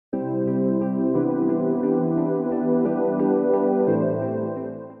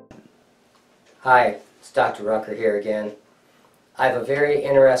Hi, it's Dr. Rucker here again. I have a very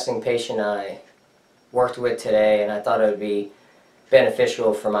interesting patient I worked with today, and I thought it would be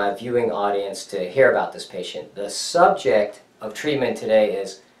beneficial for my viewing audience to hear about this patient. The subject of treatment today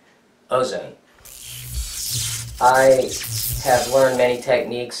is ozone. I have learned many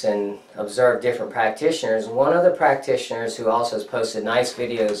techniques and observed different practitioners. One of the practitioners who also has posted nice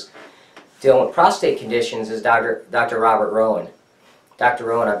videos dealing with prostate conditions is Dr. Robert Rowan. Dr.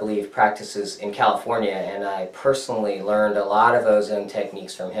 Rowan, I believe, practices in California, and I personally learned a lot of ozone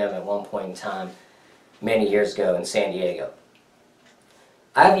techniques from him at one point in time many years ago in San Diego.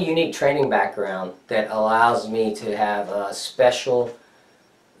 I have a unique training background that allows me to have a special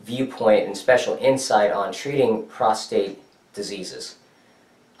viewpoint and special insight on treating prostate diseases.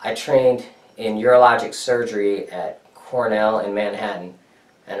 I trained in urologic surgery at Cornell in Manhattan,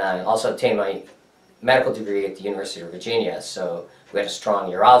 and I also obtained my medical degree at the University of Virginia, so we had a strong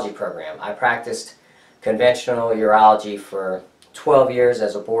urology program. I practiced conventional urology for 12 years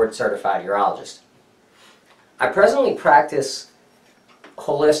as a board-certified urologist. I presently practice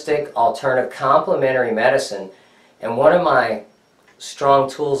holistic, alternative, complementary medicine, and one of my strong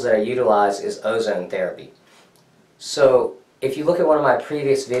tools that I utilize is ozone therapy. So if you look at one of my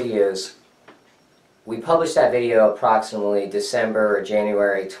previous videos, we published that video approximately December or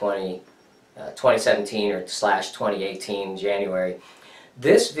January 2017 or /2018 January.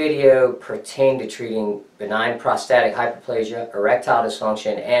 This video pertained to treating benign prostatic hyperplasia, erectile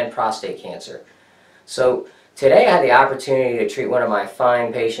dysfunction, and prostate cancer. So today I had the opportunity to treat one of my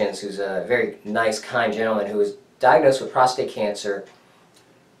fine patients who's a very nice, kind gentleman who was diagnosed with prostate cancer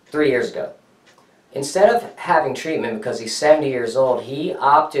 3 years ago. Instead of having treatment because he's 70 years old, he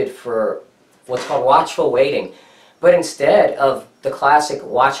opted for what's called watchful waiting. But instead of the classic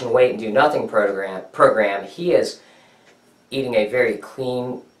watch and wait and do nothing program, he is eating a very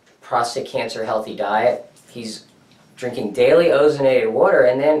clean prostate cancer healthy diet. He's drinking daily ozonated water,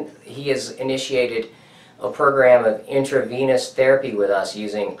 and then he has initiated a program of intravenous therapy with us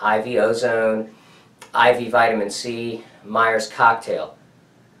using IV ozone, IV vitamin C, Myers cocktail.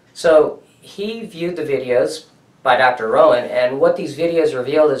 So he viewed the videos by Dr. Rowan, and what these videos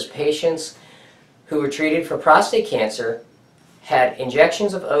revealed is patients who were treated for prostate cancer had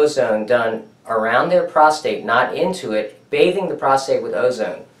injections of ozone done around their prostate, not into it, bathing the prostate with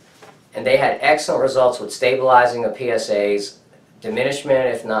ozone. And they had excellent results with stabilizing of PSAs,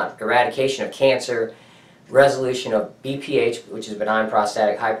 diminishment, if not eradication of cancer, resolution of BPH, which is benign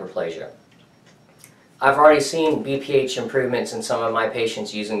prostatic hyperplasia. I've already seen BPH improvements in some of my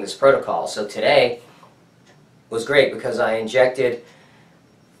patients using this protocol. So today was great because I injected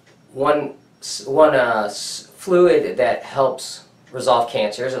one fluid that helps resolve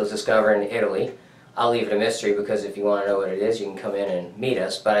cancers. It was discovered in Italy. I'll leave it a mystery because if you want to know what it is, you can come in and meet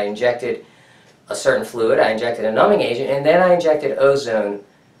us. But I injected a certain fluid, I injected a numbing agent, and then I injected ozone.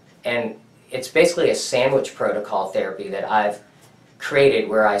 And it's basically a sandwich protocol therapy that I've created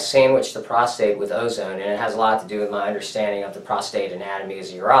where I sandwich the prostate with ozone, and it has a lot to do with my understanding of the prostate anatomy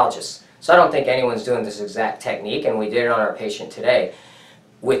as a urologist. So I don't think anyone's doing this exact technique, and we did it on our patient today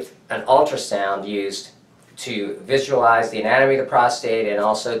with an ultrasound used to visualize the anatomy of the prostate and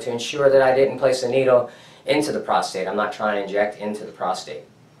also to ensure that I didn't place a needle into the prostate. I'm not trying to inject into the prostate.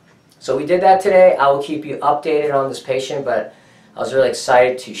 So we did that today. I will keep you updated on this patient, but I was really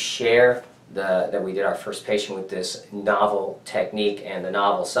excited to share that we did our first patient with this novel technique and the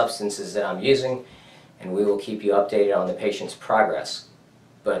novel substances that I'm using, and we will keep you updated on the patient's progress.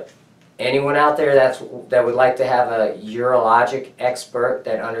 But anyone out there that would like to have a urologic expert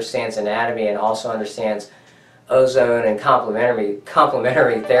that understands anatomy and also understands ozone and complementary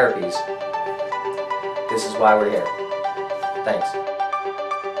therapies, this is why we're here. Thanks.